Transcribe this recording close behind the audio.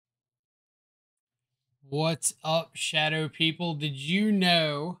What's up, Shadow people? Did you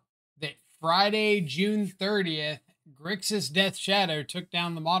know that Friday, June 30th, Grixis Death Shadow took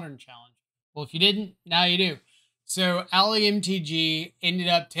down the Modern Challenge? Well, if you didn't, now you do. So, Ali MTG ended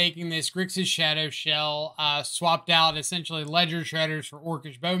up taking this Grixis Shadow shell, swapped out essentially Ledger Shredders for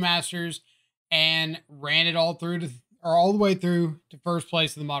Orcish Bowmasters, and ran it all through to, or all the way through to first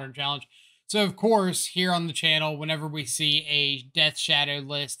place of the Modern Challenge. So, of course, here on the channel, whenever we see a Death Shadow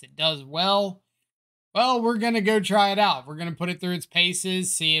list that does well, we're going to go try it out. We're going to put it through its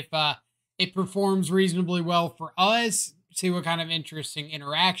paces, see if it performs reasonably well for us, see what kind of interesting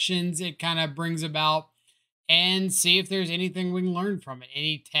interactions it kind of brings about, and see if there's anything we can learn from it.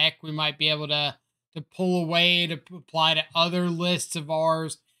 Any tech we might be able to pull away to apply to other lists of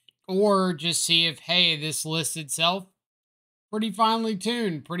ours, or just see if, hey, this list itself, pretty finely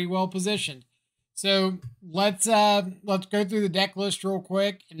tuned, pretty well positioned. So let's go through the deck list real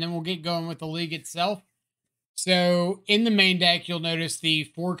quick, and then we'll get going with the league itself. So in the main deck, you'll notice the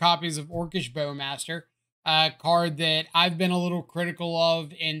 4 copies of Orcish Bowmaster, a card that I've been a little critical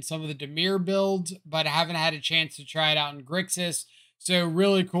of in some of the Dimir builds, but I haven't had a chance to try it out in Grixis. So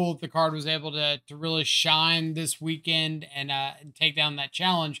really cool that the card was able to really shine this weekend and take down that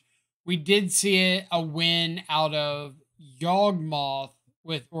challenge. We did see a win out of Yawgmoth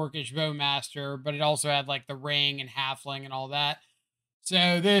with Orcish Bowmaster, but it also had like the ring and halfling and all that.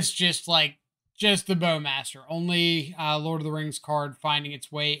 So this just the Bowmaster, only Lord of the Rings card finding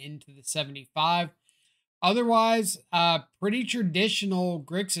its way into the 75. Otherwise, pretty traditional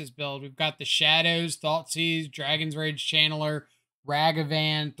Grixis build. We've got the Shadows, Thoughtseize, Dragon's Rage Channeler,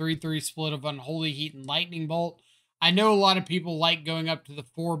 Ragavan, 3/3 split of Unholy Heat and Lightning Bolt. I know a lot of people like going up to the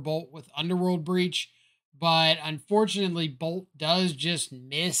 4 Bolt with Underworld Breach, but unfortunately, Bolt does just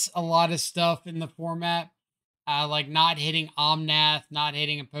miss a lot of stuff in the format. Like not hitting Omnath, not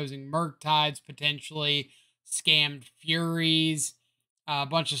hitting opposing Murktides, potentially scammed Furies, a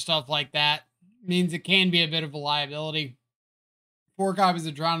bunch of stuff like that. Means it can be a bit of a liability. 4 copies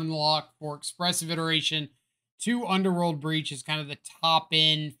of Drown in the Loch for Expressive Iteration. 2 Underworld Breach is kind of the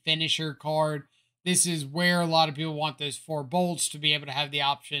top-end finisher card. This is where a lot of people want those 4 bolts to be able to have the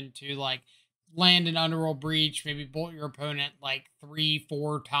option to like land an Underworld Breach, maybe bolt your opponent like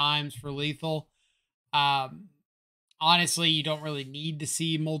 3-4 times for lethal. Honestly, you don't really need to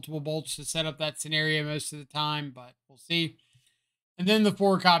see multiple bolts to set up that scenario most of the time, but we'll see. And then the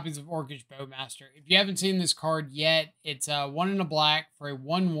 4 copies of Orcish Bowmaster. If you haven't seen this card yet, it's 1 in a black for a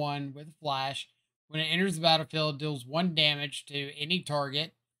 1/1 with a flash. When it enters the battlefield, it deals 1 damage to any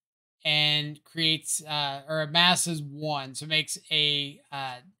target and creates or amasses 1. So it makes a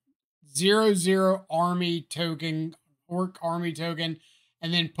 0/0 army token, orc army token,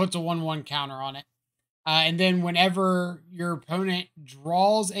 and then puts a 1/1 counter on it. And then whenever your opponent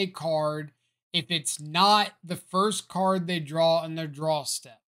draws a card, if it's not the first card they draw in their draw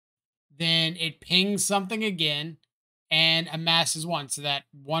step, then it pings something again and amasses 1. So that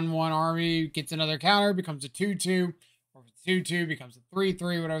 1/1 army gets another counter, becomes a 2/2, or if it's 2/2, becomes a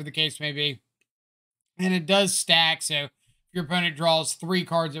 3/3, whatever the case may be. And it does stack. So if your opponent draws 3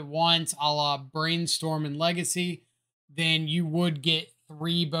 cards at once, a la Brainstorm and Legacy, then you would get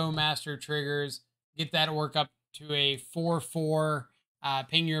 3 Bowmaster triggers. Get that orc up to a 4/4,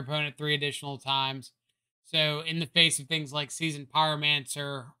 ping your opponent 3 additional times. So in the face of things like Seasoned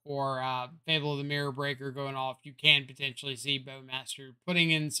Pyromancer or Fable of the Mirror Breaker going off, you can potentially see Bowmaster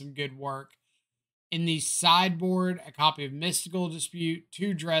putting in some good work. In the sideboard, a copy of Mystical Dispute,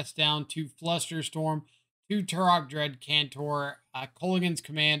 2 Dress Down, 2 Flusterstorm, 2 Turok Dread Cantor, Culligan's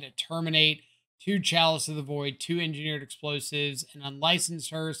Command, a Terminate, 2 Chalice of the Void, 2 Engineered Explosives, an Unlicensed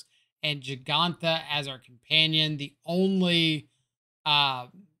Hearse, and Giganta as our companion. The only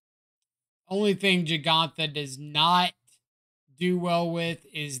thing Giganta does not do well with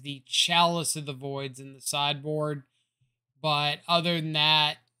is the Chalice of the Voids in the sideboard. But other than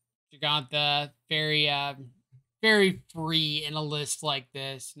that, Giganta very free in a list like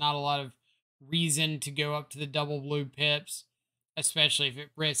this. Not a lot of reason to go up to the double blue pips, especially if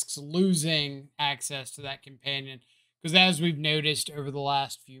it risks losing access to that companion. Because as we've noticed over the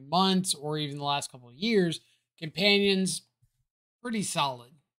last few months or even the last couple of years, companions pretty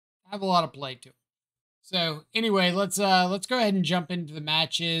solid. Have a lot of play to them. So anyway, let's go ahead and jump into the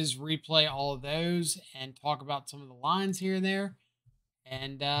matches, replay all of those, and talk about some of the lines here and there,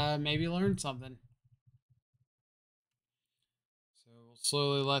 and maybe learn something. So we'll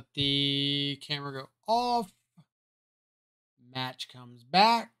slowly let the camera go off. Match comes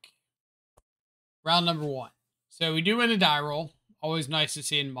back. Round number 1. So we do win a die roll. Always nice to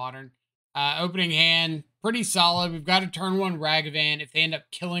see in Modern. Opening hand, pretty solid. We've got a turn 1 Ragavan. If they end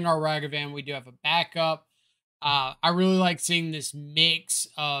up killing our Ragavan, we do have a backup. I really like seeing this mix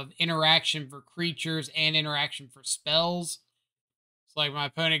of interaction for creatures and interaction for spells. It's like my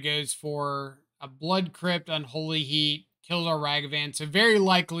opponent goes for a Blood Crypt, Unholy Heat, kills our Ragavan. So very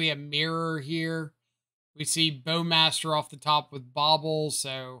likely a mirror here. We see Bowmaster off the top with Bauble,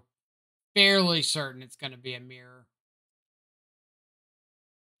 so fairly certain it's going to be a mirror.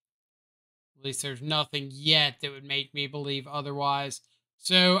 At least there's nothing yet that would make me believe otherwise.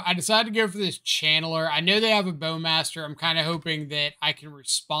 So I decided to go for this Channeler. I know they have a Bowmaster. I'm kind of hoping that I can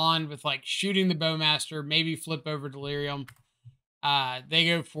respond with like shooting the Bowmaster, maybe flip over Delirium. They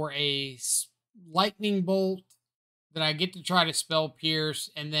go for a Lightning Bolt that I get to try to Spell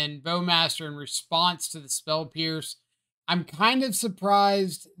Pierce, and then Bowmaster in response to the Spell Pierce. I'm kind of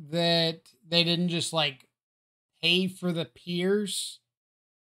surprised that they didn't just like pay for the Pierce.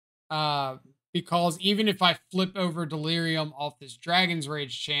 Because even if I flip over Delirium off this Dragon's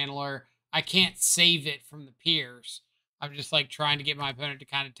Rage Channeler, I can't save it from the Pierce. I'm just like trying to get my opponent to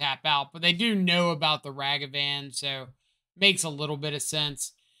kind of tap out. But they do know about the Ragavan, so makes a little bit of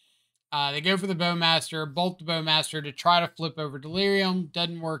sense. They go for the Bowmaster, bolt the Bowmaster to try to flip over Delirium.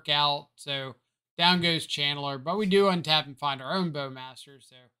 Doesn't work out, so down goes Channeler. But we do untap and find our own Bowmaster,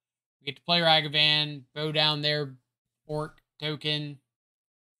 so we get to play Ragavan, bow down their Orc token.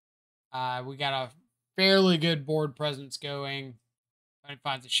 We got a fairly good board presence going. When it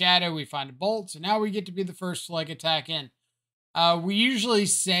finds a shadow, we find a bolt. So now we get to be the first to like attack in. We usually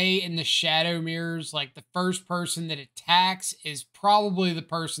say in the shadow mirrors, like the first person that attacks is probably the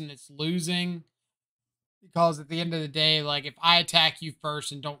person that's losing. Because at the end of the day, like if I attack you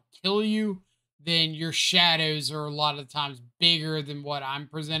first and don't kill you, then your shadows are a lot of the times bigger than what I'm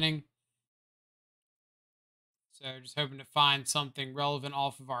presenting. So just hoping to find something relevant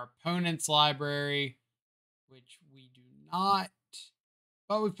off of our opponent's library, which we do not.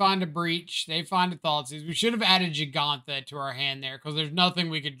 But we find a Breach. They find a Thoughtseize. We should have added Gigantha to our hand there because there's nothing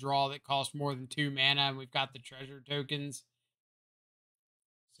we could draw that costs more than 2 mana, and we've got the treasure tokens.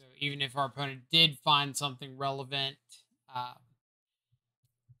 So even if our opponent did find something relevant,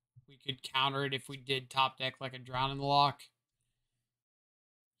 we could counter it if we did top deck like a Drown in the Loch.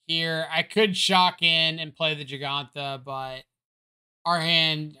 Here, I could shock in and play the Gigantha, but our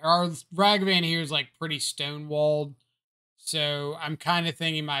Ragavan here is like pretty stonewalled. So I'm kind of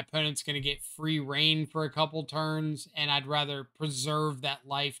thinking my opponent's going to get free reign for a couple turns, and I'd rather preserve that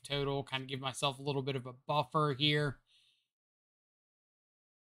life total, kind of give myself a little bit of a buffer here.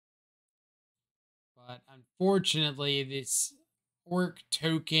 But unfortunately, this Orc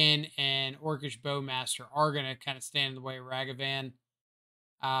token and Orcish Bowmaster are going to kind of stand in the way of Ragavan.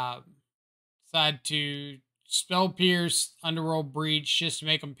 Decide to Spell Pierce, Underworld Breach, just to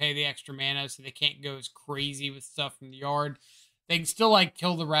make them pay the extra mana so they can't go as crazy with stuff from the yard. They can still like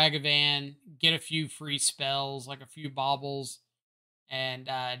kill the Ragavan, get a few free spells, like a few baubles, and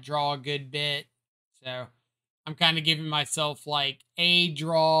draw a good bit. So I'm kind of giving myself like a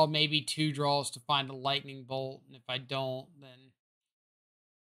draw, maybe 2 draws to find a Lightning Bolt. And if I don't, then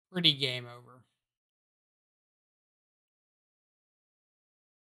pretty game over.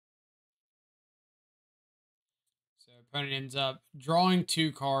 So opponent ends up drawing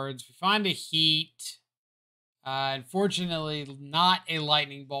 2 cards. We find a Heat. Unfortunately, not a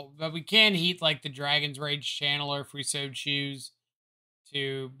Lightning Bolt, but we can heat like the Dragon's Rage Channeler if we so choose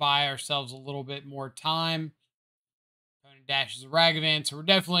to buy ourselves a little bit more time. Opponent dashes a Ragavan, so we're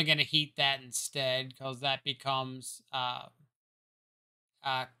definitely going to heat that instead because that becomes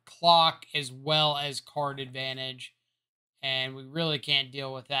clock as well as card advantage, and we really can't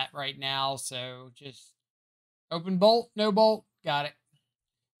deal with that right now. So just open bolt, no bolt, got it.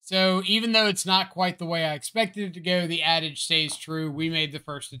 So even though it's not quite the way I expected it to go, the adage stays true. We made the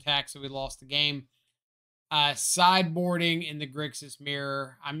first attack, so we lost the game. Sideboarding in the Grixis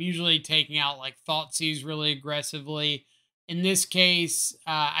mirror. I'm usually taking out like Thoughtseize really aggressively. In this case,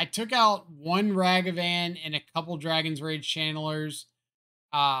 I took out 1 Ragavan and a couple Dragon's Rage Channelers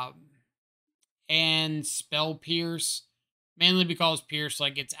and Spell Pierce. Mainly because Pierce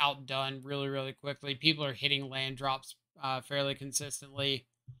like gets outdone really, really quickly. People are hitting land drops fairly consistently.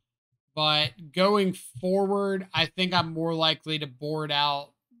 But going forward, I think I'm more likely to board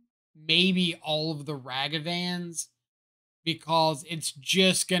out maybe all of the Ragavans because it's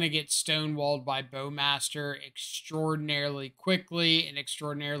just going to get stonewalled by Bowmaster extraordinarily quickly and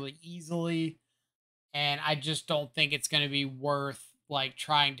extraordinarily easily. And I just don't think it's going to be worth like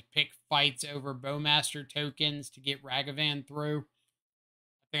trying to pick fights over Bowmaster tokens to get Ragavan through.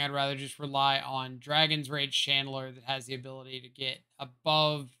 I think I'd rather just rely on Dragon's Rage Channeler that has the ability to get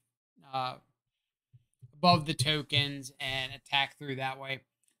above above the tokens and attack through that way.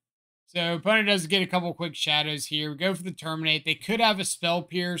 So opponent does get a couple quick shadows here. We go for the terminate. They could have a spell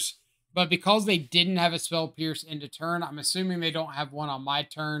pierce, but because they didn't have a spell pierce into turn, I'm assuming they don't have one on my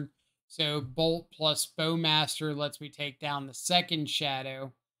turn. So bolt plus bowmaster lets me take down the second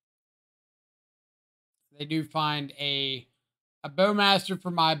shadow. They do find a bowmaster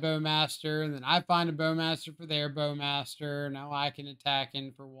for my bowmaster, and then I find a bowmaster for their bowmaster. Now I can attack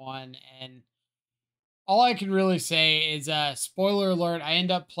in for one, and all I can really say is, spoiler alert, I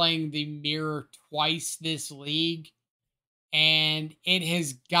end up playing the mirror twice this league, and it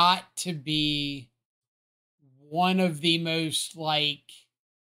has got to be one of the most, like,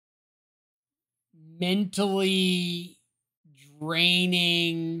 mentally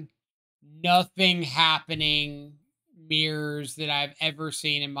draining, nothing happening mirrors that I've ever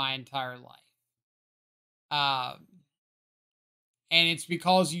seen in my entire life. And it's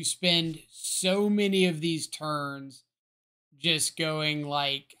because you spend so many of these turns just going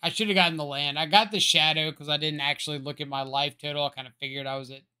like, I should have gotten the land. I got the shadow because I didn't actually look at my life total. I kind of figured I was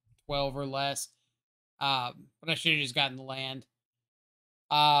at 12 or less. But I should have just gotten the land.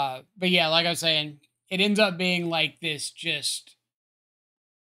 But yeah, like I was saying, it ends up being like this just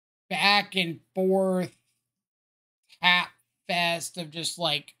back and forth tap fest of just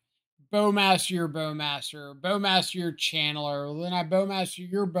like, bowmaster your bowmaster, bowmaster your channeler, then I bowmaster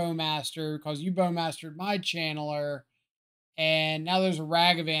your bowmaster because you bowmastered my channeler, and now there's a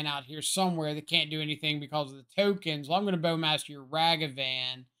Ragavan out here somewhere that can't do anything because of the tokens. Well, I'm going to bowmaster your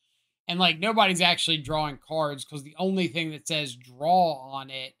Ragavan, and like nobody's actually drawing cards because the only thing that says draw on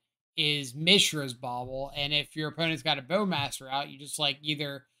it is Mishra's Bauble, and if your opponent's got a bowmaster out, you just like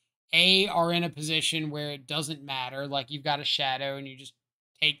either A, are in a position where it doesn't matter, like you've got a shadow and you just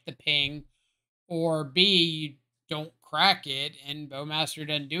take the ping, or B, you don't crack it and bowmaster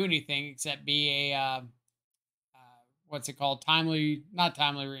doesn't do anything except be a what's it called, not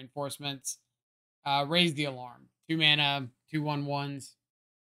timely reinforcements, raise the alarm, 2 mana, 2/1/1s.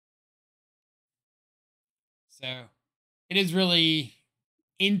 So it is really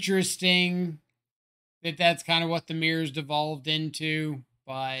interesting that that's kind of what the mirrors devolved into,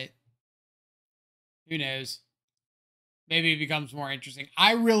 but who knows, maybe it becomes more interesting.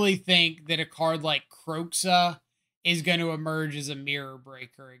 I really think that a card like Croxa is going to emerge as a mirror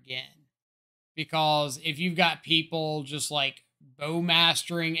breaker again. Because if you've got people just like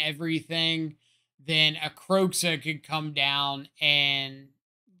bowmastering everything, then a Croxa could come down and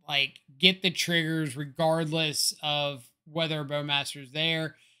like get the triggers regardless of whether a bowmaster's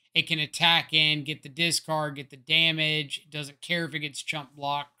there. It can attack in, get the discard, get the damage. It doesn't care if it gets chump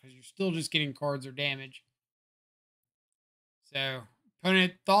blocked because you're still just getting cards or damage. So,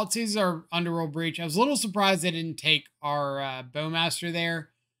 opponent Thoughtseize or Underworld Breach. I was a little surprised they didn't take our Bowmaster there,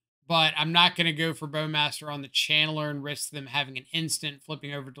 but I'm not going to go for Bowmaster on the Channeler and risk them having an instant,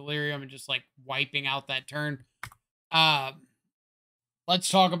 flipping over Delirium and just like wiping out that turn. Let's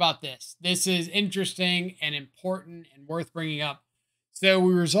talk about this. This is interesting and important and worth bringing up. So,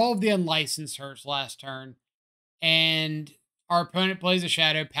 we resolved the Unlicensed Hearse last turn, and our opponent plays a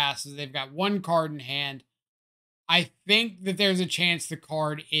Shadow, passes. They've got one card in hand. I think that there's a chance the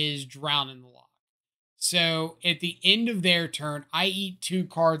card is Drown in the Loch. So at the end of their turn, I eat 2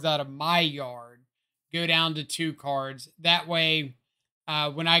 cards out of my yard, go down to 2 cards. That way,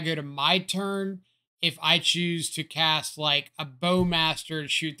 when I go to my turn, if I choose to cast like a Bowmaster to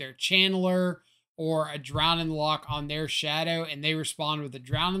shoot their Channeler or a Drown in the Loch on their Shadow and they respond with a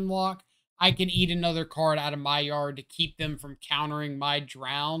Drown in the Loch, I can eat another card out of my yard to keep them from countering my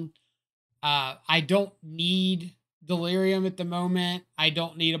Drown. I don't need Delirium at the moment. I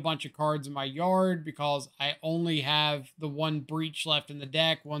don't need a bunch of cards in my yard because I only have the one Breach left in the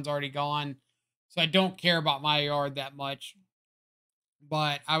deck. One's already gone. So I don't care about my yard that much.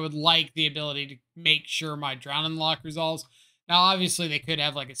 But I would like the ability to make sure my Drown in the Loch resolves. Now, obviously, they could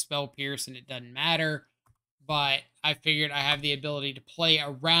have like a Spell Pierce and it doesn't matter. But I figured I have the ability to play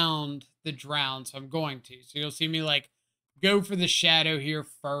around the Drown, so I'm going to. So you'll see me like go for the Shadow here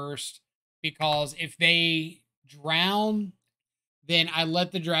first, because if they drown, then I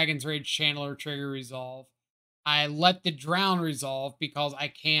let the Dragon's Rage Channeler trigger resolve. I let the Drown resolve because I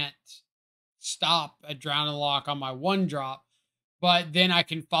can't stop a Drown in the Loch on my 1-drop. But then I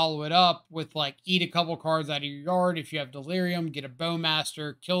can follow it up with like eat a couple cards out of your yard. If you have Delirium, get a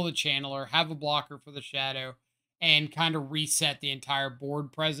Bowmaster, kill the Channeler, have a blocker for the Shadow, and kind of reset the entire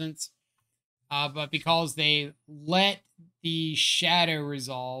board presence. But because they let the Shadow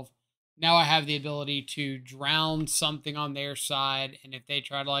resolve, now I have the ability to drown something on their side, and if they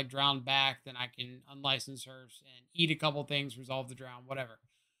try to like drown back, then I can Unlicensed Hearse and eat a couple things, resolve the drown, whatever.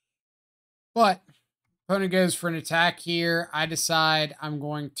 But opponent goes for an attack here. I decide I'm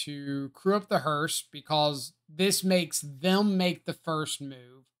going to crew up the hearse because this makes them make the first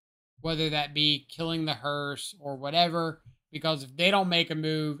move, whether that be killing the hearse or whatever. Because if they don't make a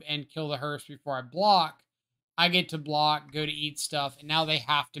move and kill the hearse before I block, I get to block, go to eat stuff, and now they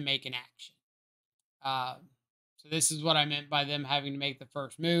have to make an action. Uh, so this is what I meant by them having to make the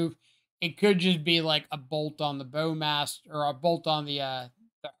first move. It could just be like a bolt on the bowmaster or a bolt on the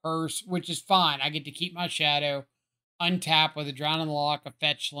hearse, which is fine. I get to keep my shadow, untap with a drown in the lock, a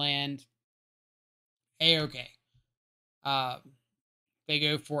fetch land. A-okay. Uh, they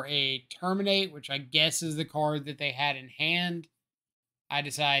go for a terminate, which I guess is the card that they had in hand. I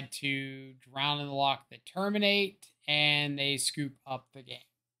decide to drown in the lock the terminate, and they scoop up the game.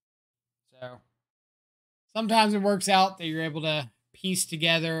 So sometimes it works out that you're able to piece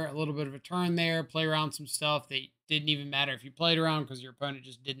together a little bit of a turn there, play around some stuff that didn't even matter if you played around because your opponent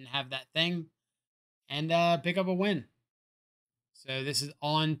just didn't have that thing, and pick up a win. So this is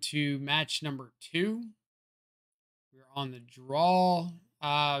on to match number 2. We're on the draw.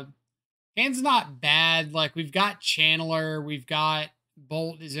 Hand's not bad. Like, we've got Channeler, we've got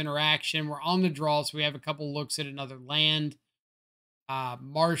Bolt as interaction. We're on the draw, so we have a couple looks at another land.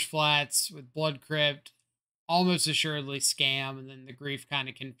 Marsh Flats with Blood Crypt, almost assuredly scam, and then the grief kind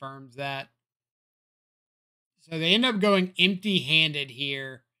of confirms that. So they end up going empty-handed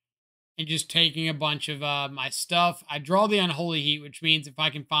here and just taking a bunch of my stuff. I draw the Unholy Heat, which means if I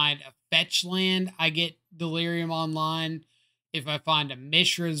can find a fetch land, I get Delirium online. If I find a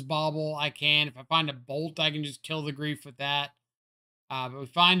Mishra's Bauble, I can. If I find a Bolt, I can just kill the grief with that. But we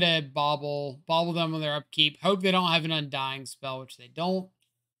find a Bauble them on their upkeep. Hope they don't have an Undying spell, which they don't.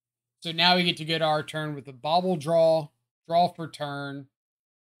 So now we get to go to our turn with a Bauble draw for turn.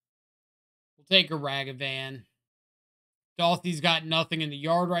 We'll take a Ragavan. Dalthy's got nothing in the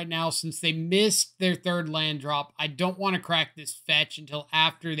yard right now. Since they missed their third land drop, I don't want to crack this fetch until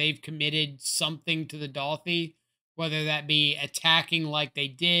after they've committed something to the Dalthy, whether that be attacking like they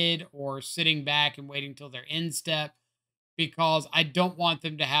did or sitting back and waiting till their end step, because I don't want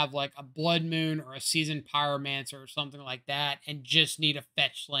them to have like a Blood Moon or a Seasoned Pyromancer or something like that and just need a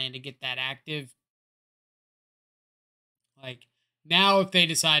fetch land to get that active. Like, now if they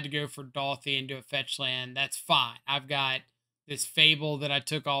decide to go for Dalthy and do a fetch land, that's fine. I've got this Fable that I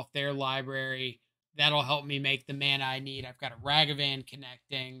took off their library. That'll help me make the mana I need. I've got a Ragavan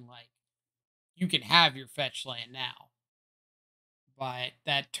connecting. Like, you can have your fetch land now. But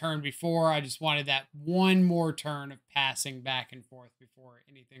that turn before, I just wanted that one more turn of passing back and forth before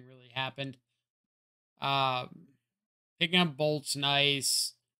anything really happened. Picking up Bolt's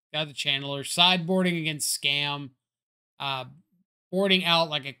nice. Got the Channeler. Sideboarding against Scam. Boarding out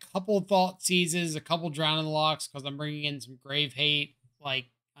like a couple Thought Seizes, a couple Drown in the Locks because I'm bringing in some Grave Hate, like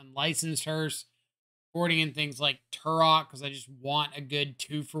Unlicensed Hearse. Boarding in things like Turok because I just want a good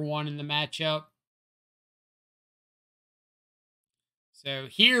 2-for-1 in the matchup. So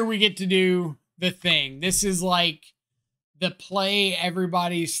here we get to do the thing. This is like the play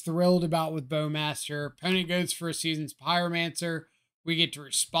everybody's thrilled about with Bowmaster. Opponent goes for a Season's Pyromancer. We get to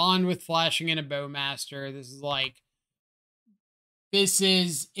respond with flashing in a Bowmaster. This is like, this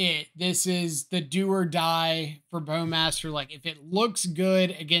is it. This is the do or die for Bowmaster. Like, if it looks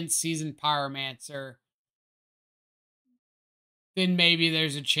good against Seasoned Pyromancer, then maybe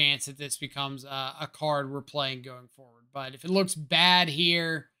there's a chance that this becomes a card we're playing going forward. But if it looks bad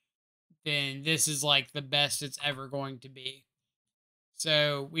here, then this is like the best it's ever going to be.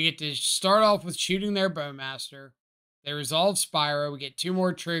 So we get to start off with shooting their Bowmaster. They resolve Spyro. We get 2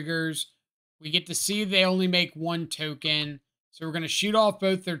 more triggers. We get to see they only make 1 token. So we're going to shoot off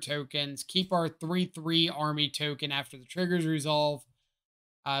both their tokens, keep our 3/3 army token after the triggers resolve.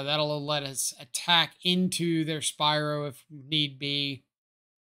 That'll let us attack into their Spyro if need be.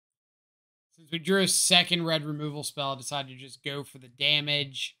 Since we drew a second red removal spell, I decided to just go for the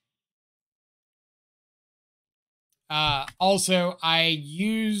damage. Also, I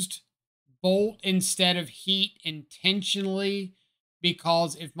used Bolt instead of Heat intentionally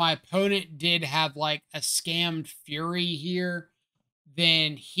because if my opponent did have like a scammed Fury here,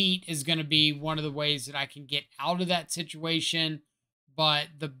 then Heat is going to be one of the ways that I can get out of that situation. But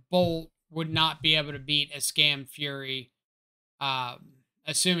the Bolt would not be able to beat a scammed Fury,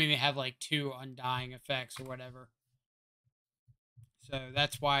 assuming they have like 2 Undying effects or whatever. So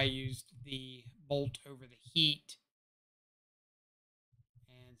that's why I used the Bolt over the Heat.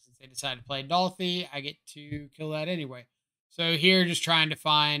 And since they decided to play Dalthy, I get to kill that anyway. So here, just trying to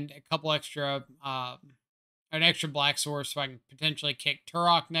find a couple extra, an extra black source so I can potentially kick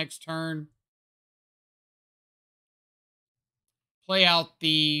Turok next turn. play out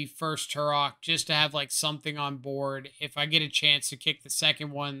the first Turok just to have like something on board. If I get a chance to kick the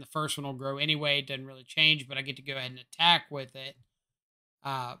second one, the first one will grow anyway. It doesn't really change, but I get to go ahead and attack with it.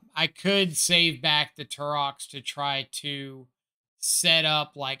 I could save back the Turoks to try to set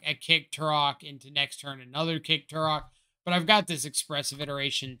up like a kick Turok into next turn, another kick Turok. But I've got this expressive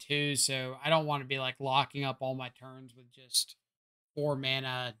iteration too, so I don't want to be like locking up all my turns with just 4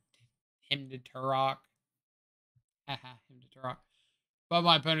 mana him to Turok. Haha, him to Turok. But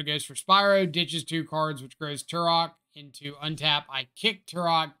my opponent goes for Spyro, ditches 2 cards, which grows Turok into untap. I kick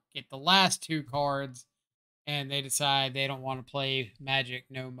Turok, get the last 2 cards, and they decide they don't want to play Magic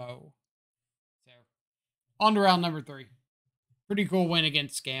no mo. So, on to round number 3. Pretty cool win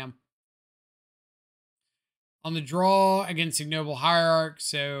against Scam. On the draw against Ignoble Hierarch,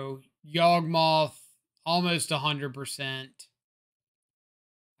 so Yawgmoth, almost 100%.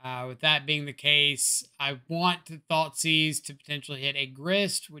 With that being the case, I want to Thoughtseize to potentially hit a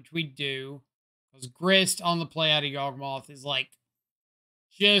Grist, which we do. Because Grist on the play out of Yawgmoth is like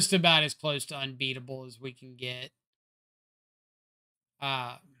just about as close to unbeatable as we can get.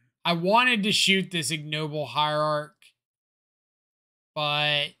 I wanted to shoot this Ignoble Hierarch,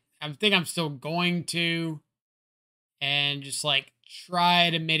 but I think I'm still going to. And just like try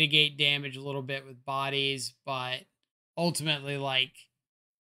to mitigate damage a little bit with bodies, but ultimately like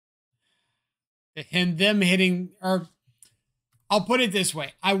them hitting, or I'll put it this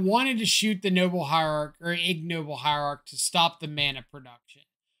way. I wanted to shoot the Noble Hierarch or Ignoble Hierarch to stop the mana production.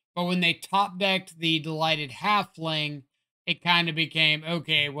 But when they top decked the Delighted Halfling, it kind of became,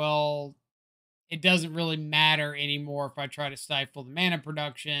 okay, well, it doesn't really matter anymore if I try to stifle the mana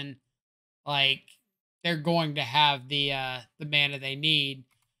production. Like, they're going to have the mana they need.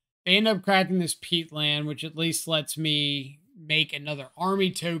 They end up cracking this Peatland, which at least lets me make another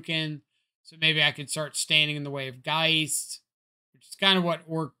army token. So maybe I could start standing in the way of Geist, which is kind of what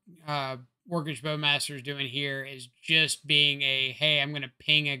Orcish Bowmaster is doing here, is just being a, hey, I'm going to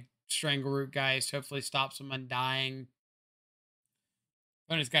ping a Strangleroot Geist, hopefully stop some undying.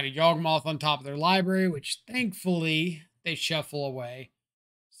 Opponent's got a Yawgmoth on top of their library, which thankfully they shuffle away.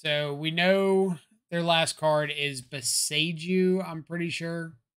 So we know their last card is Beseiju, I'm pretty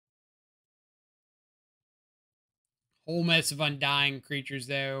sure. Whole mess of undying creatures,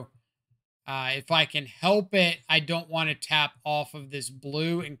 though. If I can help it, I don't want to tap off of this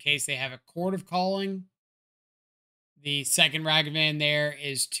blue in case they have a Chord of Calling. The second Ragavan there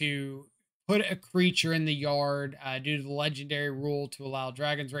is to put a creature in the yard due to the legendary rule to allow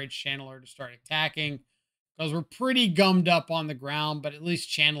Dragon's Rage Channeler to start attacking. Because we're pretty gummed up on the ground, but at least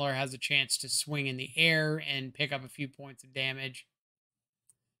Channeler has a chance to swing in the air and pick up a few points of damage.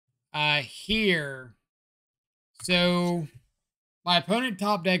 Here, so my opponent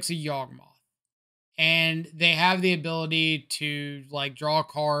top decks a Yawgmoth. And they have the ability to like draw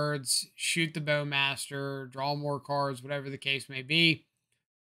cards, shoot the Bowmaster, draw more cards, whatever the case may be.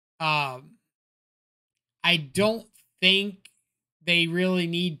 I don't think they really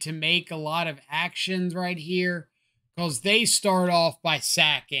need to make a lot of actions right here because they start off by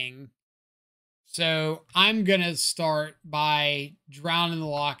sacking. So I'm going to start by drowning the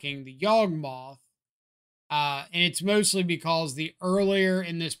locking the Yawgmoth. And it's mostly because the earlier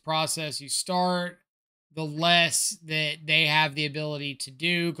in this process you start, the less that they have the ability to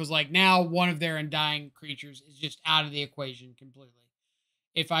do. Because like now one of their undying creatures is just out of the equation completely.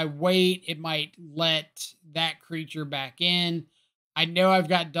 If I wait, it might let that creature back in. I know I've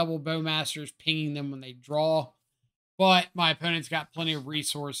got double Bowmasters pinging them when they draw, but my opponent's got plenty of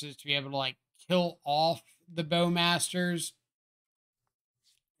resources to be able to like kill off the Bowmasters.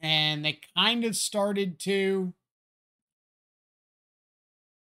 And they kind of started to.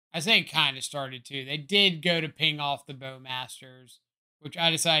 I say kind of started to. They did go to ping off the Bowmasters, which I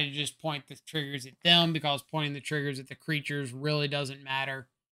decided to just point the triggers at them because pointing the triggers at the creatures really doesn't matter.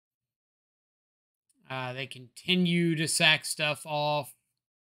 They continue to sack stuff off.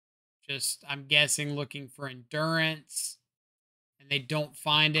 Just, I'm guessing, looking for endurance. And they don't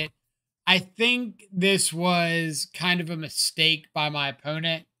find it. I think this was kind of a mistake by my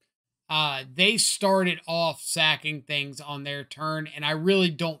opponent. They started off sacking things on their turn, and I really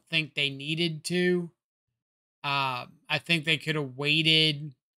don't think they needed to. I think they could have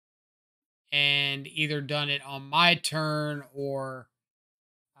waited and either done it on my turn or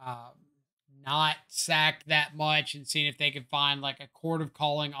not sacked that much and seen if they could find like a Chord of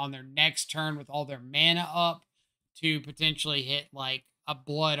Calling on their next turn with all their mana up to potentially hit like a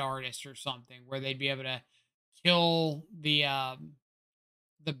Blood Artist or something where they'd be able to kill the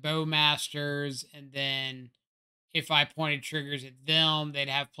Bowmasters, and then if I pointed triggers at them, they'd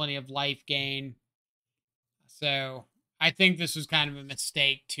have plenty of life gain. So I think this was kind of a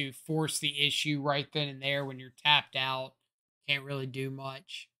mistake to force the issue right then and there when you're tapped out. Can't really do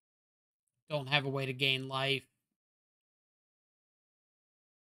much. Don't have a way to gain life.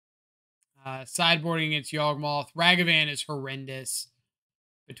 Sideboarding against Yawgmoth. Ragavan is horrendous.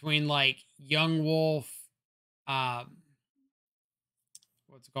 Between like Yawgmoth, um,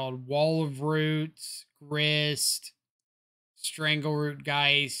 what's it called? Wall of Roots, Grist, Strangleroot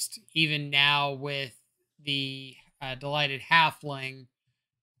Geist, even now with the Delighted Halfling,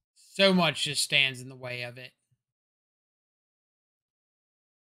 so much just stands in the way of it.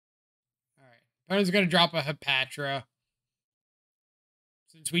 All right. Opponent's going to drop a Hepatra.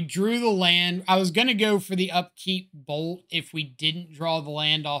 Since we drew the land, I was going to go for the upkeep Bolt if we didn't draw the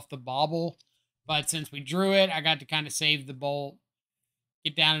land off the Bauble. But since we drew it, I got to kind of save the Bolt.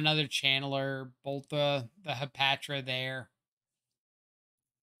 Get down another Channeler. Bolt the Hepatra there.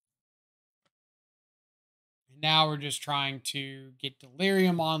 And now we're just trying to get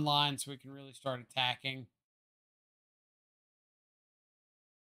Delirium online so we can really start attacking.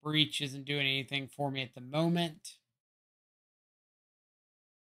 Breach isn't doing anything for me at the moment.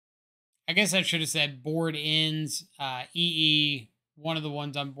 I guess I should have said board ends, EE, one of the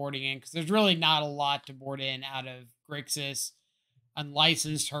ones I'm boarding in, because there's really not a lot to board in out of Grixis.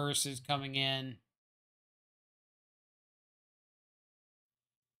 Unlicensed Hearse is coming in.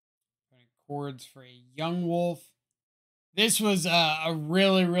 Chords for a Yawgmoth. This was a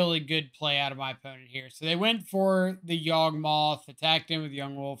really, really good play out of my opponent here. So they went for the Yawgmoth, attacked him with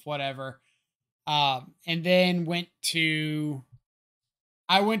Yawgmoth, whatever. And then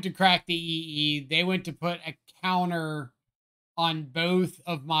I went to crack the EE. They went to put a counter on both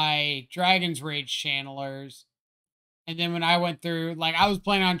of my Dragon's Rage channelers. And then when I went through, like, I was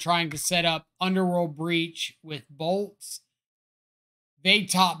planning on trying to set up Underworld Breach with bolts. They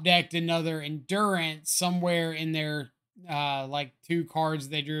top decked another Endurance somewhere in their, like, 2 cards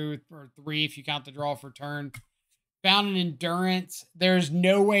they drew, or 3 if you count the draw for turn. Found an Endurance. There's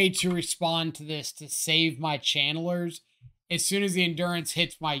no way to respond to this to save my channelers. As soon as the Endurance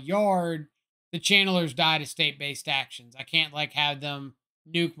hits my yard, the channelers die to state-based actions. I can't, like, have them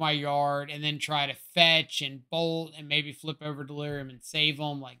nuke my yard and then try to fetch and bolt and maybe flip over Delirium and save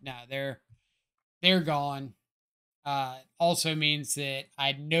them. Like, no, they're gone. Also means that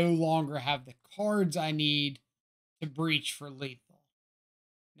I no longer have the cards I need to breach for lethal.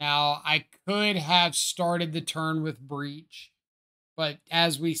 Now, I could have started the turn with breach, but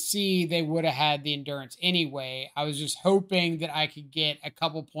as we see, they would have had the Endurance anyway. I was just hoping that I could get a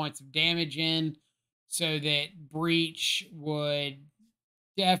couple points of damage in so that breach would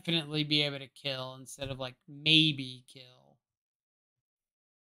definitely be able to kill instead of, like, maybe kill.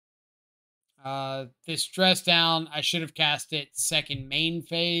 This Dress Down, I should have cast it second main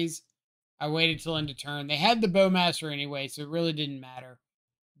phase. I waited till end of turn. They had the Bowmaster anyway, so it really didn't matter.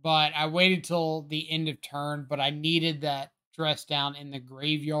 But I waited till the end of turn, but I needed that Dress Down in the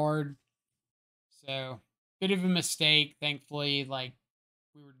graveyard. So, bit of a mistake. Thankfully, like,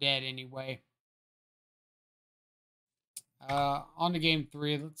 we were dead anyway. On to game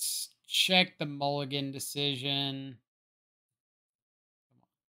 3. Let's check the mulligan decision.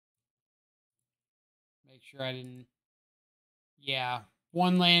 Make sure I didn't. Yeah.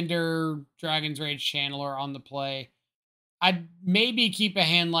 1 lander, Dragon's Rage Channeler on the play. I'd maybe keep a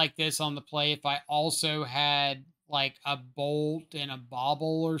hand like this on the play if I also had, like, a Bolt and a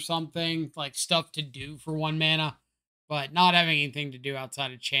Bauble or something, like stuff to do for 1 mana. But not having anything to do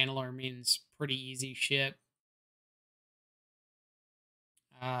outside of Channeler means pretty easy shit.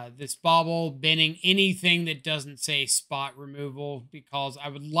 This Bauble banning anything that doesn't say spot removal because I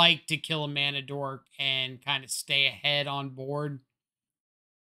would like to kill a mana dork and kind of stay ahead on board.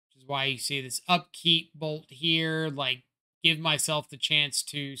 Which is why you see this upkeep bolt here, like, give myself the chance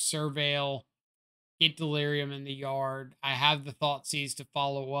to surveil, get Delirium in the yard. I have the Thoughtseize to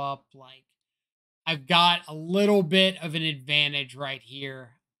follow up. Like, I've got a little bit of an advantage right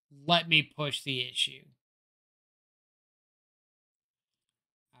here. Let me push the issue.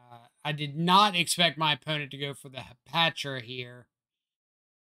 I did not expect my opponent to go for the Hepatra here.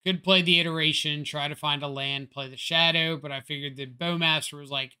 Could play the Iteration, try to find a land, play the Shadow, but I figured the Bowmaster was,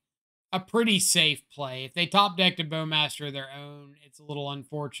 like, a pretty safe play. If they top decked a Bowmaster of their own, it's a little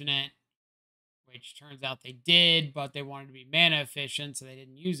unfortunate, which turns out they did, but they wanted to be mana efficient, so they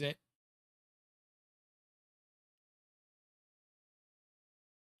didn't use it.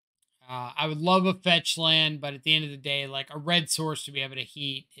 I would love a fetch land, but at the end of the day, like, a red source to be able to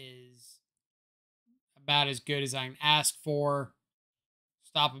heat is about as good as I can ask for.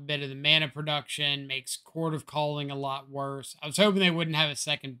 Stop a bit of the mana production, makes Court of Calling a lot worse. I was hoping they wouldn't have a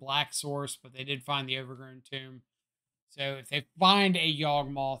second black source, but they did find the Overgrown Tomb. So if they find a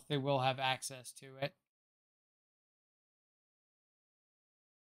Yawgmoth, they will have access to it.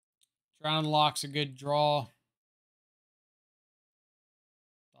 Drown Lock's a good draw.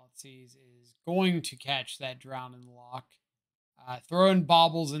 Thoughtseize is going to catch that Drown in the Lock. Throwing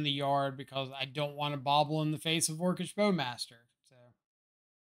baubles in the yard because I don't want to bobble in the face of Orcish Bowmaster. So,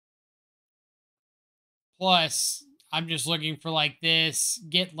 plus, I'm just looking for like this: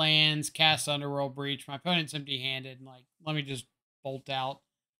 get lands, cast Underworld Breach. My opponent's empty-handed, and like, let me just bolt out.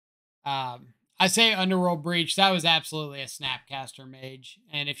 I say Underworld Breach. That was absolutely a Snapcaster Mage,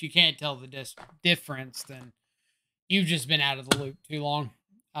 and if you can't tell the difference, then you've just been out of the loop too long.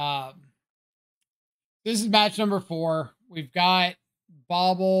 This is match number 4. We've got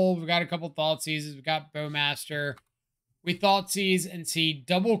Bauble. We've got a couple Thoughtseizes. We've got Bowmaster. We Thoughtseize and see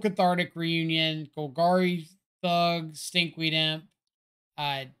double Cathartic Reunion, Golgari Thug, Stinkweed Imp,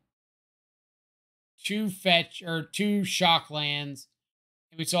 2 shock lands.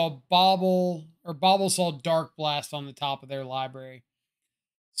 And we saw Bauble saw Dark Blast on the top of their library.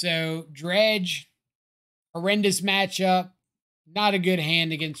 So Dredge, horrendous matchup. Not a good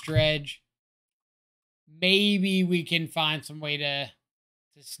hand against Dredge. Maybe we can find some way to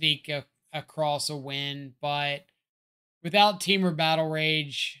sneak across a win, but without Temur Battle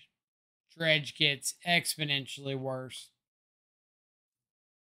Rage, Dredge gets exponentially worse.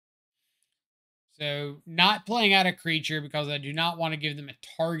 So not playing out a creature because I do not want to give them a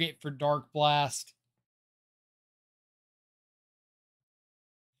target for Dark Blast.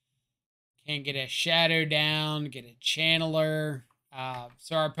 Can't get a Shadow down, get a Channeler.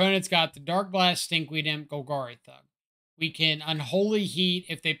 So our opponent's got the Dark Blast, Stinkweed Imp, Golgari Thug. We can Unholy Heat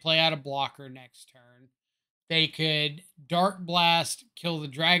if they play out a blocker next turn. They could Dark Blast, kill the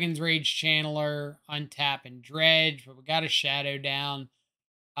Dragon's Rage Channeler, untap and Dredge, but we got a Shadow down.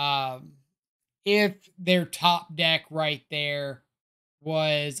 If their top deck right there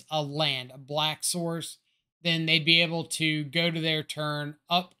was a land, a black source, then they'd be able to go to their turn,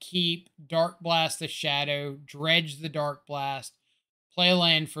 upkeep, Dark Blast the Shadow, Dredge the Dark Blast, play a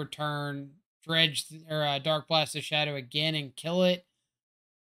land for turn, Dredge or Dark Blast the Shadow again and kill it.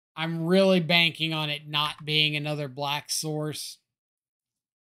 I'm really banking on it not being another black source.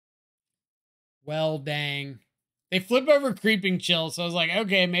 Well, dang. They flip over Creeping Chill, so I was like,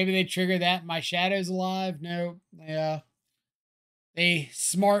 okay, maybe they trigger that. My Shadow's alive. No, yeah. They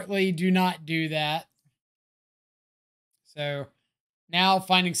smartly do not do that. So now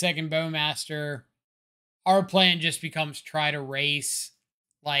finding second Bowmaster, our plan just becomes try to race.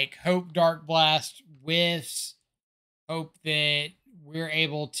 Like, hope Dark Blast whiffs. Hope that we're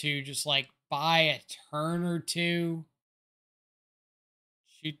able to just, like, buy a turn or two.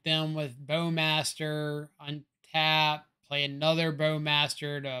 Shoot them with Bowmaster, untap, play another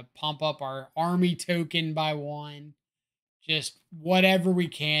Bowmaster to pump up our army token by 1. Just whatever we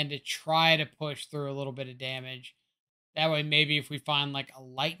can to try to push through a little bit of damage. That way, maybe if we find like a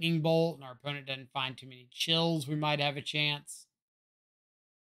lightning bolt and our opponent doesn't find too many chills, we might have a chance.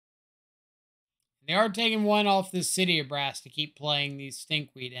 They are taking 1 off this City of Brass to keep playing these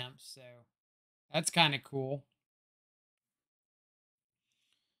Stinkweed Imps, so that's kind of cool.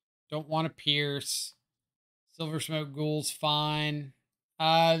 Don't want to pierce. Silver Smoke Ghoul's fine.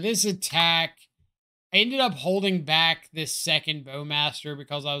 This attack, I ended up holding back this second Bowmaster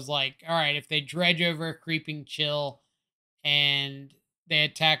because I was like, all right, if they Dredge over a Creeping Chill and they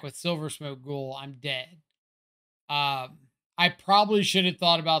attack with Silver Smoke Ghoul, I'm dead. I probably should have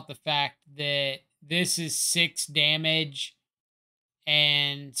thought about the fact that this is 6 damage.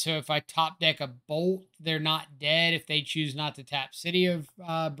 And so if I top deck a Bolt, they're not dead if they choose not to tap City of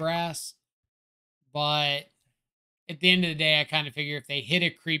Brass. But at the end of the day, I kind of figure if they hit a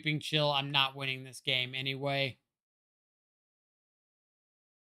Creeping Chill, I'm not winning this game anyway.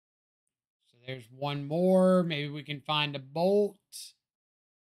 So there's 1 more. Maybe we can find a Bolt.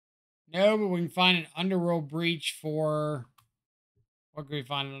 No, but we can find an Underworld Breach for... What can we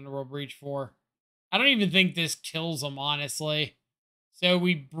find an Underworld Breach for? I don't even think this kills them, honestly. So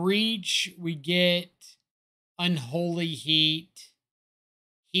we breach, we get Unholy Heat,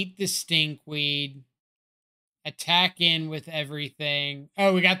 heat the Stinkweed, attack in with everything.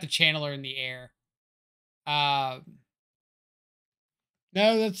 Oh, we got the Channeler in the air. No,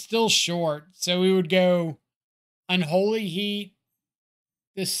 that's still short. So we would go Unholy Heat,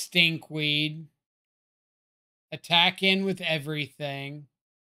 the Stinkweed, attack in with everything.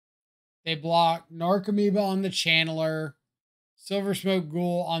 They block Narcomoeba on the Channeler, Silver Smoke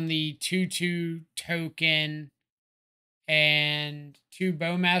Ghoul on the 2/2 token, and 2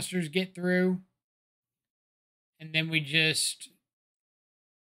 Bowmasters get through. And then we just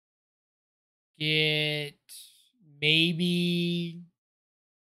get maybe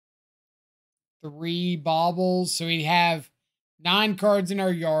 3 baubles. So we have 9 cards in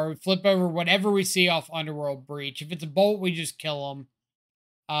our yard. We flip over whatever we see off Underworld Breach. If it's a bolt, we just kill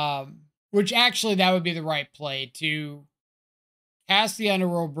them. Which actually that would be the right play, to cast the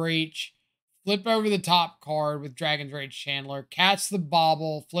Underworld Breach, flip over the top card with Dragon's Rage Chandler, cast the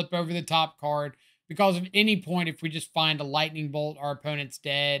bauble, flip over the top card. Because at any point, if we just find a lightning bolt, our opponent's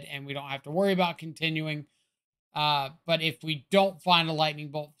dead and we don't have to worry about continuing. But if we don't find a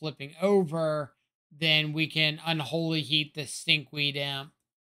lightning bolt flipping over, then we can Unholy Heat the Stinkweed Imp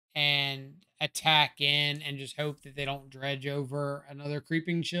and attack in and just hope that they don't dredge over another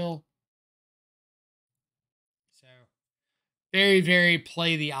Creeping Chill. So very, very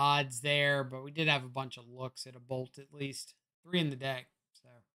play the odds there, but we did have a bunch of looks at a bolt at least. 3 in the deck. So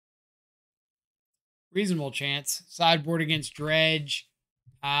reasonable chance. Sideboard against Dredge.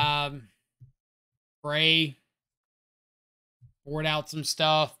 Pray. Board out some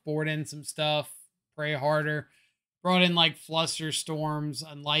stuff. Board in some stuff. Pray harder. Brought in like Flusterstorms,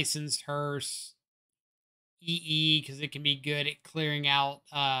 Unlicensed Hearse, EE, because it can be good at clearing out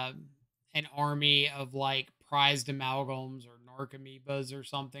an army of like prized amalgams or Narcomoebas or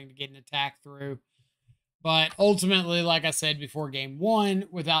something to get an attack through. But ultimately, like I said before game 1,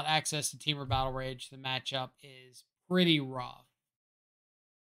 without access to Temur Battle Rage, the matchup is pretty rough.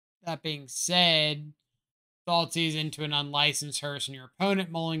 That being said, Thoughtseize into an Unlicensed Hearse and your opponent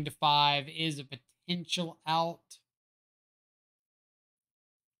mulling to 5 is a potential out.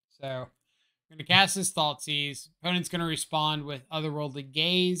 So I'm going to cast this Thoughtseize. Opponent's going to respond with Otherworldly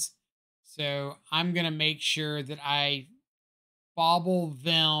Gaze. So I'm going to make sure that I bobble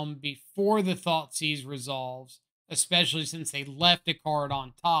them before the Thoughtseize resolves, especially since they left a card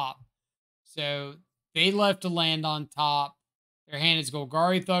on top. So they left a land on top. Their hand is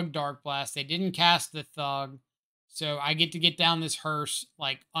Golgari Thug, Dark Blast. They didn't cast the Thug. So I get to get down this hearse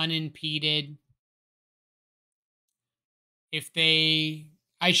like unimpeded. If they...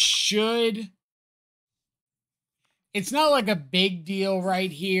 I should... It's not like a big deal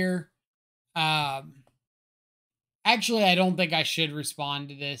right here. Actually, I don't think I should respond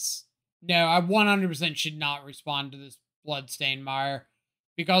to this. No, I 100% should not respond to this Bloodstained Mire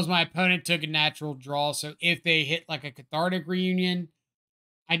because my opponent took a natural draw. So if they hit like a Cathartic Reunion,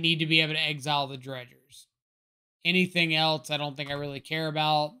 I need to be able to exile the Dredgers. Anything else, I don't think I really care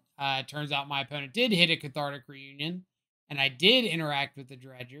about. It turns out my opponent did hit a Cathartic Reunion, and I did interact with the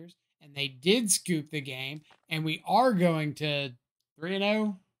Dredgers, and they did scoop the game, and we are going to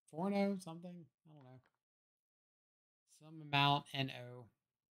 3-0, 4-0, something. I don't know. Some amount NO.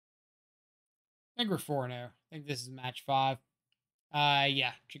 I think we're 4-0. I think this is match 5.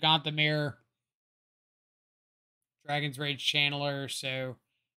 Yeah, Giganta Mirror, Dragon's Rage Channeler. So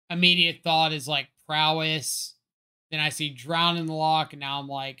immediate thought is like Prowess. Then I see Drown in the Lock, and now I'm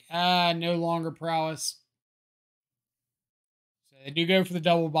like, no longer Prowess. So they do go for the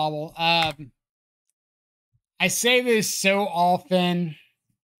double bobble. I say this so often.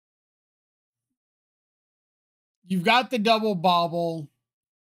 You've got the double bobble.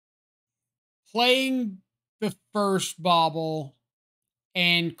 Playing the first bobble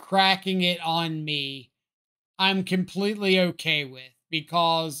and cracking it on me, I'm completely okay with,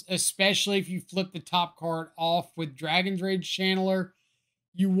 because especially if you flip the top card off with Dragon's Rage Channeler,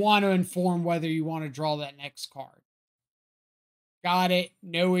 you want to inform whether you want to draw that next card. Got it.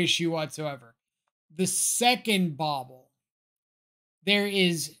 No issue whatsoever. The second bobble, there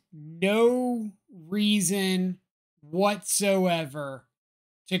is no reason whatsoever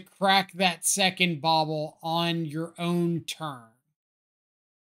to crack that second bobble on your own turn,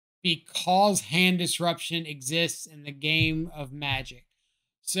 because hand disruption exists in the game of Magic.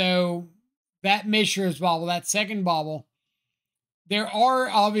 So that Mishra's bobble, that second bobble, there are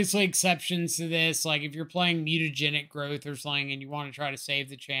obviously exceptions to this. Like if you're playing Mutagenic Growth or something and you want to try to save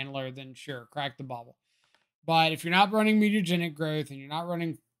the Channeler, then sure, crack the bobble. But if you're not running Mutagenic Growth and you're not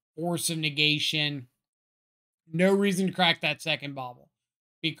running Force of Negation, no reason to crack that second bobble,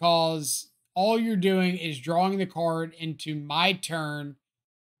 because all you're doing is drawing the card into my turn,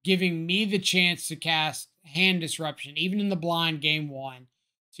 giving me the chance to cast hand disruption, even in the blind game 1,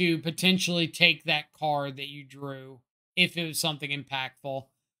 to potentially take that card that you drew if it was something impactful.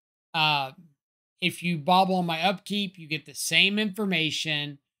 If you bobble on my upkeep, you get the same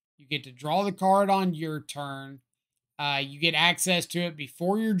information. You get to draw the card on your turn. You get access to it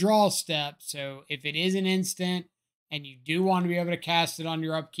before your draw step. So if it is an instant and you do want to be able to cast it on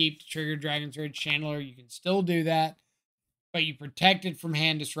your upkeep to trigger Dragon's Rage Channeler, you can still do that. But you protect it from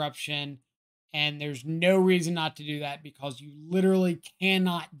hand disruption, and there's no reason not to do that, because you literally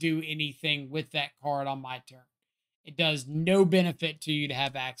cannot do anything with that card on my turn. It does no benefit to you to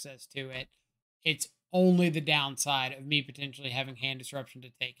have access to it. It's only the downside of me potentially having hand disruption to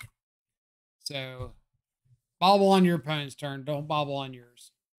take it. So bobble on your opponent's turn. Don't bobble on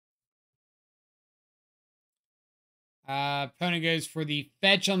yours. Opponent goes for the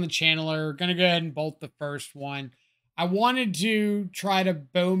fetch on the channeler. Gonna go ahead and bolt the first one. I wanted to try to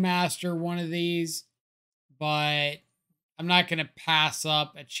bowmaster one of these, but I'm not gonna pass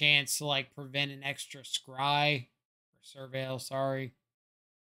up a chance to like prevent an extra scry or surveil. Sorry.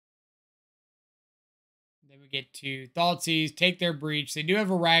 Then we get to Thoughtseize, take their breach. They do have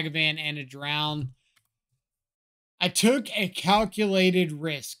a Ragavan and a Drown. I took a calculated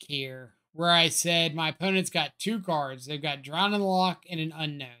risk here where I said my opponent's got 2 cards. They've got Drown in the Lock and an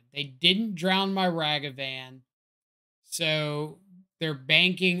Unknown. They didn't drown my Ragavan, so they're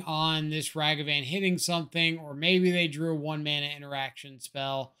banking on this Ragavan hitting something, or maybe they drew a 1-mana interaction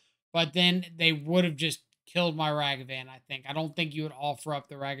spell, but then they would have just killed my Ragavan, I think. I don't think you would offer up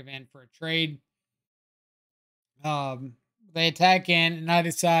the Ragavan for a trade. They attack in, and I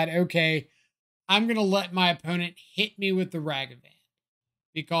decide, okay, I'm going to let my opponent hit me with the Ragavan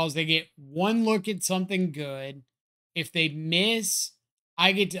because they get 1 look at something good. If they miss,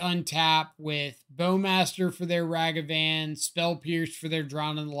 I get to untap with Bowmaster for their Ragavan, Spell Pierce for their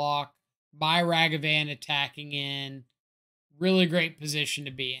Drown in the Lock, my Ragavan attacking in. Really great position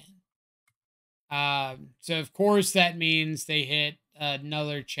to be in. So, of course, that means they hit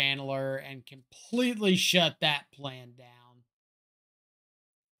another channeler and completely shut that plan down.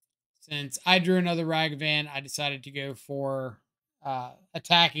 Since I drew another Ragavan, I decided to go for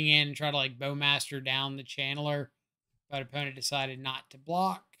attacking in and try to like Bowmaster down the channeler. But opponent decided not to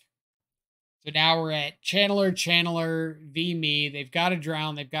block. So now we're at channeler v me. They've got a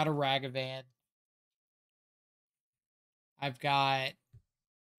Drown. They've got a Ragavan. I've got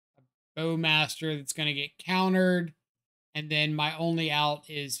a Bowmaster that's going to get countered. And then my only out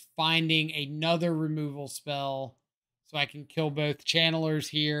is finding another removal spell so I can kill both channelers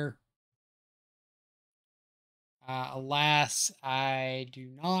here. Alas, I do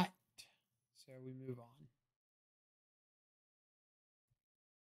not. So we move on.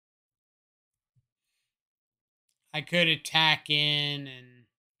 I could attack in and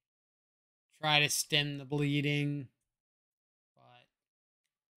try to stem the bleeding, but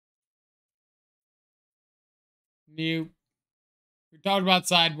nope. We talked about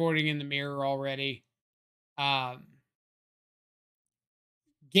sideboarding in the mirror already.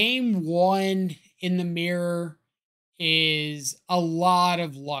 Game 1 in the mirror is a lot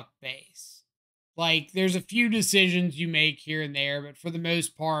of luck base. Like, there's a few decisions you make here and there, but for the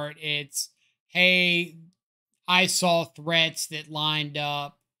most part, it's, hey, I saw threats that lined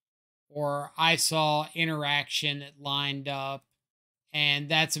up, or I saw interaction that lined up, and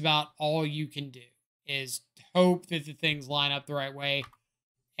that's about all you can do, is hope that the things line up the right way.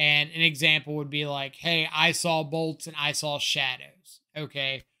 And an example would be like, hey, I saw bolts and I saw shadows.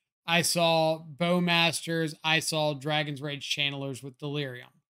 Okay. I saw Bowmasters. I saw Dragon's Rage Channelers with Delirium.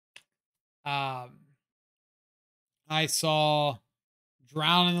 I saw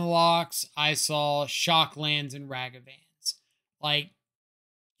Drown in the Locks. I saw Shocklands and Ragavans. Like,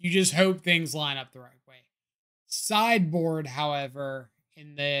 you just hope things line up the right way. Sideboard, however,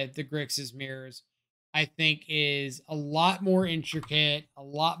 in the Grixis mirrors, I think is a lot more intricate, a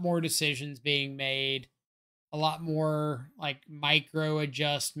lot more decisions being made, a lot more like micro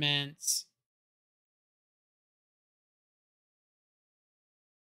adjustments.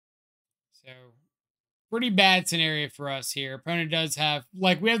 So pretty bad scenario for us here. Opponent does have,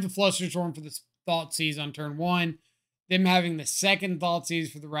 like, we have the Flusterstorm for the Thoughtseize on turn 1. Them having the second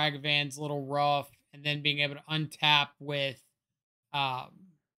Thoughtseize for the Ragavan's a little rough, and then being able to untap with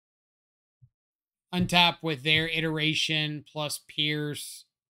their iteration plus Pierce.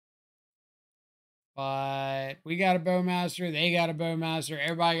 But we got a Bowmaster, they got a Bowmaster,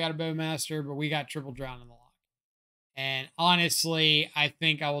 everybody got a Bowmaster, but we got triple Drown in the Lock. And honestly, I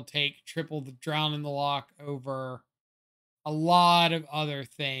think I will take triple the Drown in the Lock over a lot of other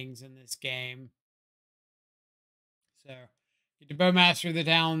things in this game. So, get the Bowmaster the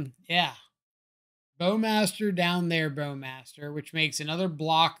down, yeah. Bowmaster down there, Bowmaster, which makes another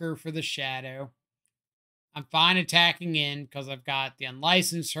blocker for the Shadow. I'm fine attacking in because I've got the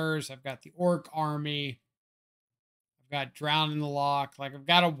Unlicensed Hearse, I've got the Orc Army, I've got Drown in the Lock. Like, I've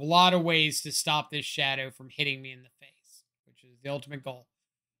got a lot of ways to stop this Shadow from hitting me in the face, which is the ultimate goal.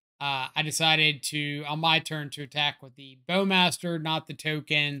 I decided to, on my turn, to attack with the Bowmaster, not the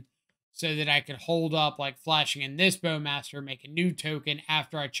token, so that I could hold up, like flashing in this Bowmaster, make a new token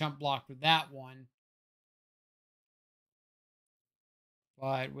after I chump blocked with that one.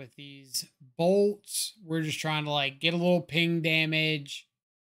 But with these bolts, we're just trying to like get a little ping damage,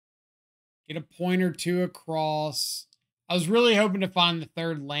 get a point or two across. I was really hoping to find the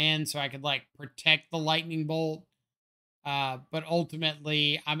third land so I could like protect the lightning bolt. But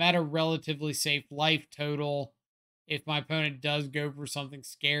ultimately, I'm at a relatively safe life total. If my opponent does go for something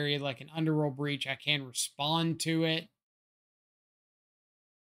scary like an underworld breach, I can respond to it.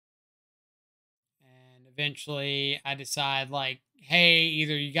 And eventually I decide like, hey,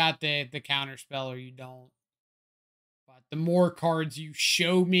 either you got the counter spell or you don't. But the more cards you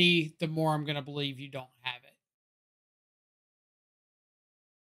show me, the more I'm going to believe you don't have it.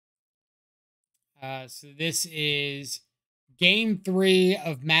 So this is game 3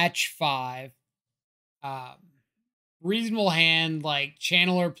 of match 5. Reasonable hand, like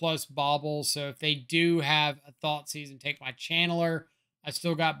Channeler plus Bauble. So if they do have a Thoughtseize and take my Channeler, I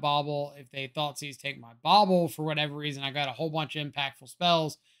still got Bauble. If they Thoughtseize, take my Bauble, for whatever reason, I got a whole bunch of impactful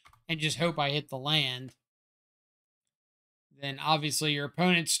spells and just hope I hit the land. Then obviously your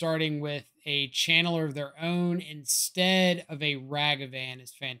opponent's starting with a Channeler of their own instead of a Ragavan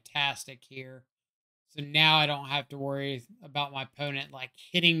is fantastic here. So now I don't have to worry about my opponent like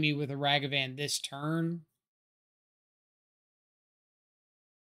hitting me with a Ragavan this turn.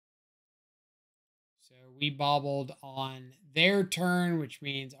 So we bobbled on their turn, which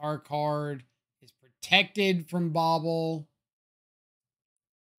means our card is protected from bobble.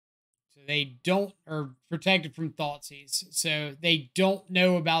 So they don't, or protected from Thoughtseize. So they don't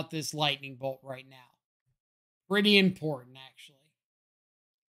know about this lightning bolt right now. Pretty important, actually.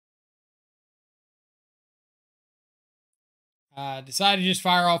 Decided to just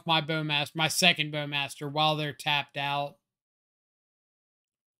fire off my Bowmaster, my second Bowmaster, while they're tapped out.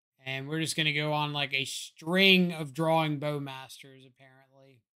 And we're just going to go on like a string of drawing Bowmasters,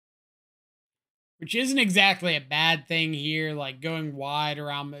 apparently. Which isn't exactly a bad thing here. Like going wide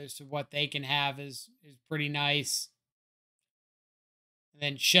around most of what they can have is pretty nice. And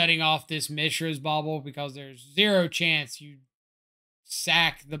then shutting off this Mishra's Bauble because there's zero chance you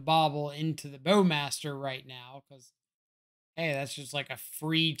sack the Bauble into the Bowmaster right now. Because, hey, that's just like a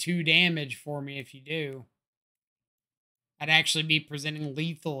free 2 damage for me if you do. I'd actually be presenting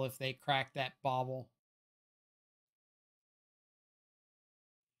lethal if they crack that Bauble.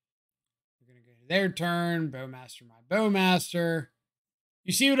 We're going to go to their turn. Bowmaster, my Bowmaster.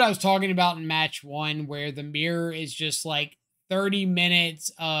 You see what I was talking about in match 1, where the mirror is just like 30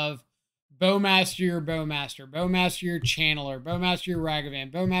 minutes of Bowmaster your Bowmaster, Bowmaster your Channeler, Bowmaster your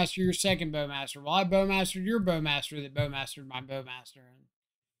Ragavan, Bowmaster your second Bowmaster. Well, I Bowmastered your Bowmaster that Bowmastered my Bowmaster.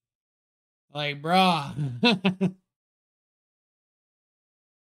 Like, bruh.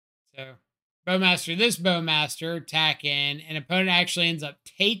 So, Bowmaster this Bowmaster, attack in, and opponent actually ends up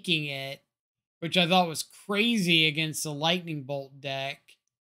taking it, which I thought was crazy against the Lightning Bolt deck.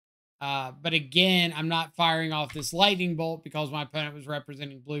 But again, I'm not firing off this Lightning Bolt because my opponent was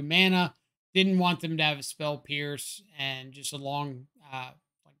representing blue mana. Didn't want them to have a Spell Pierce and just a long, like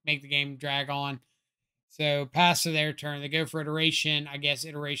make the game drag on. So pass to their turn. They go for Iteration. I guess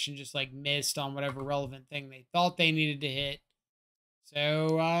Iteration just like missed on whatever relevant thing they thought they needed to hit.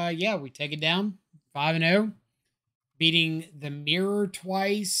 So, yeah, we take it down 5-0. Beating the Mirror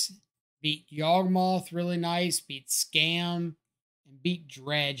twice. Beat Yawgmoth really nice. Beat Scam. And beat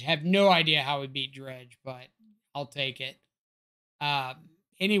Dredge. Have no idea how we beat Dredge, but I'll take it.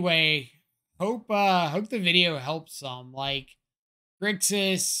 Anyway, hope the video helps some. Like,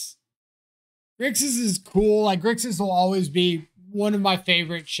 Grixis is cool. Like, Grixis will always be one of my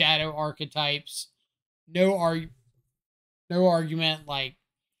favorite shadow archetypes. No argument. Like,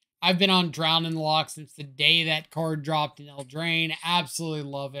 I've been on Drown in the Loch since the day that card dropped in Eldraine. Absolutely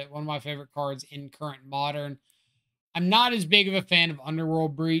love it. One of my favorite cards in current Modern. I'm not as big of a fan of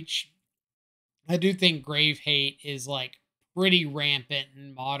Underworld Breach. I do think Grave Hate is like pretty rampant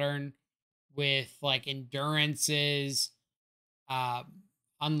in Modern with like endurances,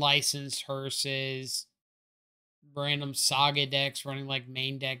 unlicensed hearses, random saga decks running like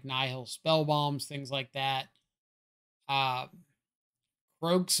main deck Nihil spell bombs, things like that.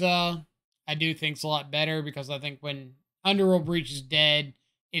 Kroxa, I do think's a lot better because I think when Underworld Breach is dead,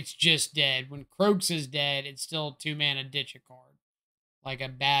 it's just dead. When Kroxa's dead, it's still 2-mana ditch a card. Like a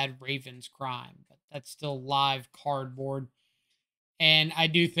bad Raven's Crime. But that's still live cardboard. And I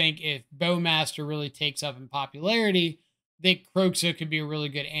do think if Bowmaster really takes up in popularity, that Kroxa could be a really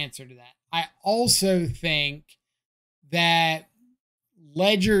good answer to that. I also think that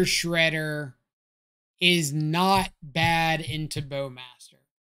Ledger Shredder is not bad into Bowmaster.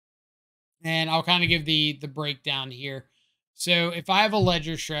 And I'll kind of give the breakdown here. So if I have a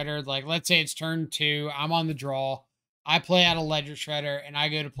Ledger Shredder, like let's say it's turn 2, I'm on the draw. I play out a Ledger Shredder and I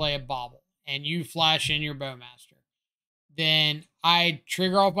go to play a Bobble, and you flash in your Bowmaster. Then I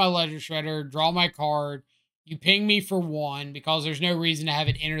trigger off my Ledger Shredder, draw my card. You ping me for 1 because there's no reason to have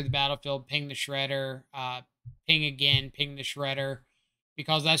it enter the battlefield, ping the Shredder, ping again, ping the Shredder,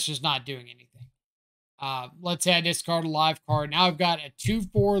 because that's just not doing anything. Let's say I discard a live card. Now I've got a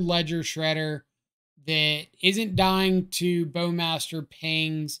 2/4 Ledger Shredder that isn't dying to Bowmaster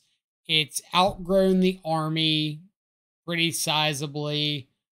pings. It's outgrown the army pretty sizably.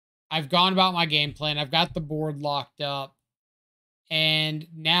 I've gone about my game plan. I've got the board locked up. And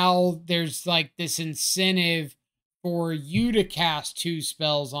now there's like this incentive for you to cast 2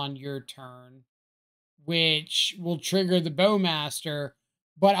 spells on your turn, which will trigger the Bowmaster,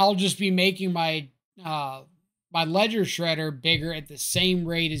 but I'll just be making my my Ledger Shredder bigger at the same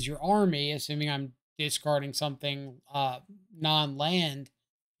rate as your army, assuming I'm discarding something non-land.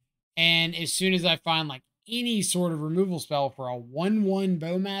 And as soon as I find like any sort of removal spell for a 1/1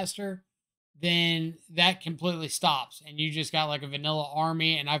 Bowmaster, then that completely stops. And you just got like a vanilla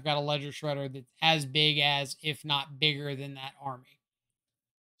army, and I've got a Ledger Shredder that's as big as, if not bigger than, that army.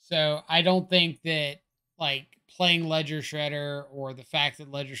 So I don't think that like playing Ledger Shredder, or the fact that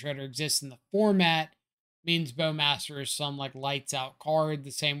Ledger Shredder exists in the format, means Bowmaster is some like lights out card,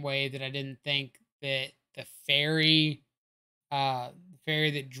 the same way that I didn't think that the fairy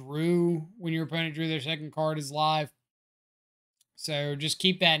that drew when your opponent drew their second card is live. So just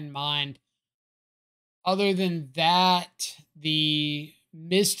keep that in mind. Other than that, the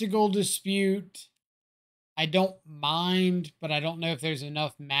Mystical Dispute, I don't mind, but I don't know if there's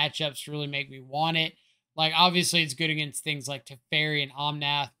enough matchups to really make me want it. Like, obviously, it's good against things like Teferi and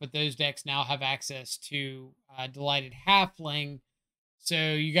Omnath, but those decks now have access to Delighted Halfling,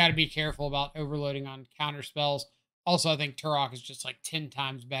 so you got to be careful about overloading on counter spells. Also, I think Turok is just like 10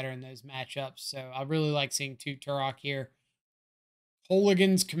 times better in those matchups, so I really like seeing 2 Turok here.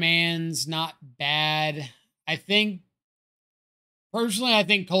 Hooligan's Command's not bad. Personally, I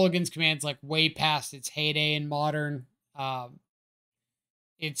think Hooligan's Command's like way past its heyday in Modern.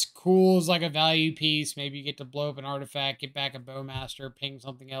 It's cool as like a value piece. Maybe you get to blow up an artifact, get back a Bowmaster, ping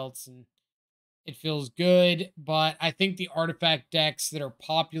something else, and it feels good. But I think the artifact decks that are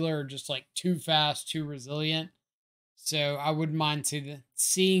popular are just like too fast, too resilient. So I wouldn't mind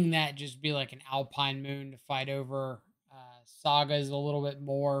seeing that just be like an Alpine Moon to fight over sagas a little bit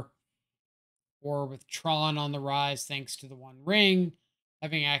more. Or with Tron on the rise, thanks to the One Ring,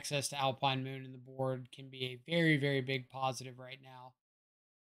 having access to Alpine Moon in the board can be a very, very big positive right now.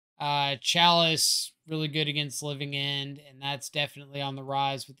 Chalice, really good against Living End, and that's definitely on the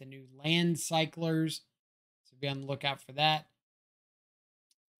rise with the new land cyclers. So be on the lookout for that.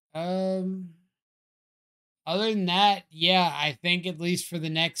 Other than that, yeah, I think at least for the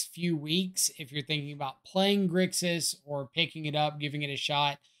next few weeks, if you're thinking about playing Grixis or picking it up, giving it a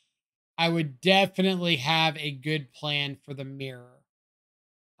shot, I would definitely have a good plan for the mirror.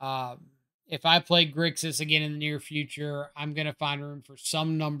 If I play Grixis again in the near future, I'm going to find room for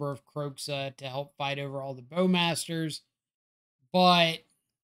some number of Kroxa to help fight over all the Bowmasters. But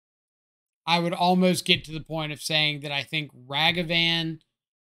I would almost get to the point of saying that I think Ragavan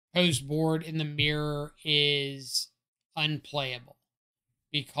post board in the mirror is unplayable.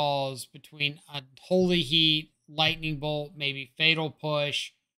 Because between a Holy Heat, Lightning Bolt, maybe Fatal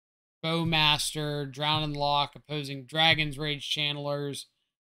Push, Bowmaster, Drown and Lock, opposing Dragon's Rage Channelers,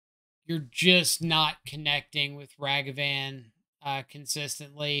 you're just not connecting with Ragavan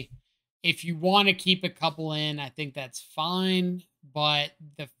consistently. If you want to keep a couple in, I think that's fine. But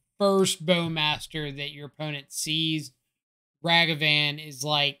the first Bowmaster that your opponent sees, Ragavan is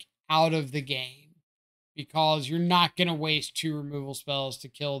like out of the game. Because you're not going to waste 2 removal spells to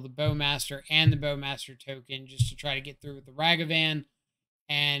kill the Bowmaster and the Bowmaster token just to try to get through with the Ragavan.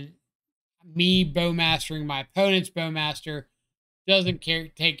 And me Bowmastering my opponent's Bowmaster doesn't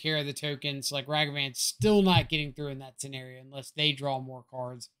take care of the tokens. Like, Ragavan's still not getting through in that scenario unless they draw more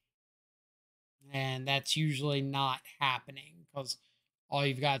cards. And that's usually not happening because all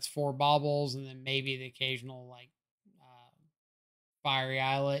you've got is 4 baubles and then maybe the occasional, like, Fiery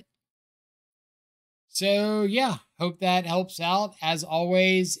Islet. So, yeah, hope that helps out. As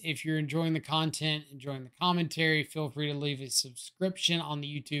always, if you're enjoying the content, enjoying the commentary, feel free to leave a subscription on the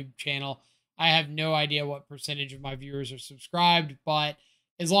YouTube channel. I have no idea what percentage of my viewers are subscribed, but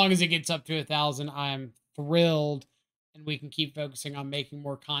as long as it gets up to 1,000, I'm thrilled, and we can keep focusing on making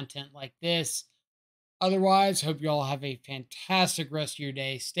more content like this. Otherwise, hope you all have a fantastic rest of your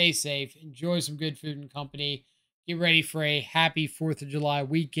day. Stay safe, enjoy some good food and company, get ready for a happy 4th of July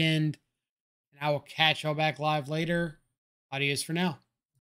weekend, and I will catch y'all back live later. Adios for now.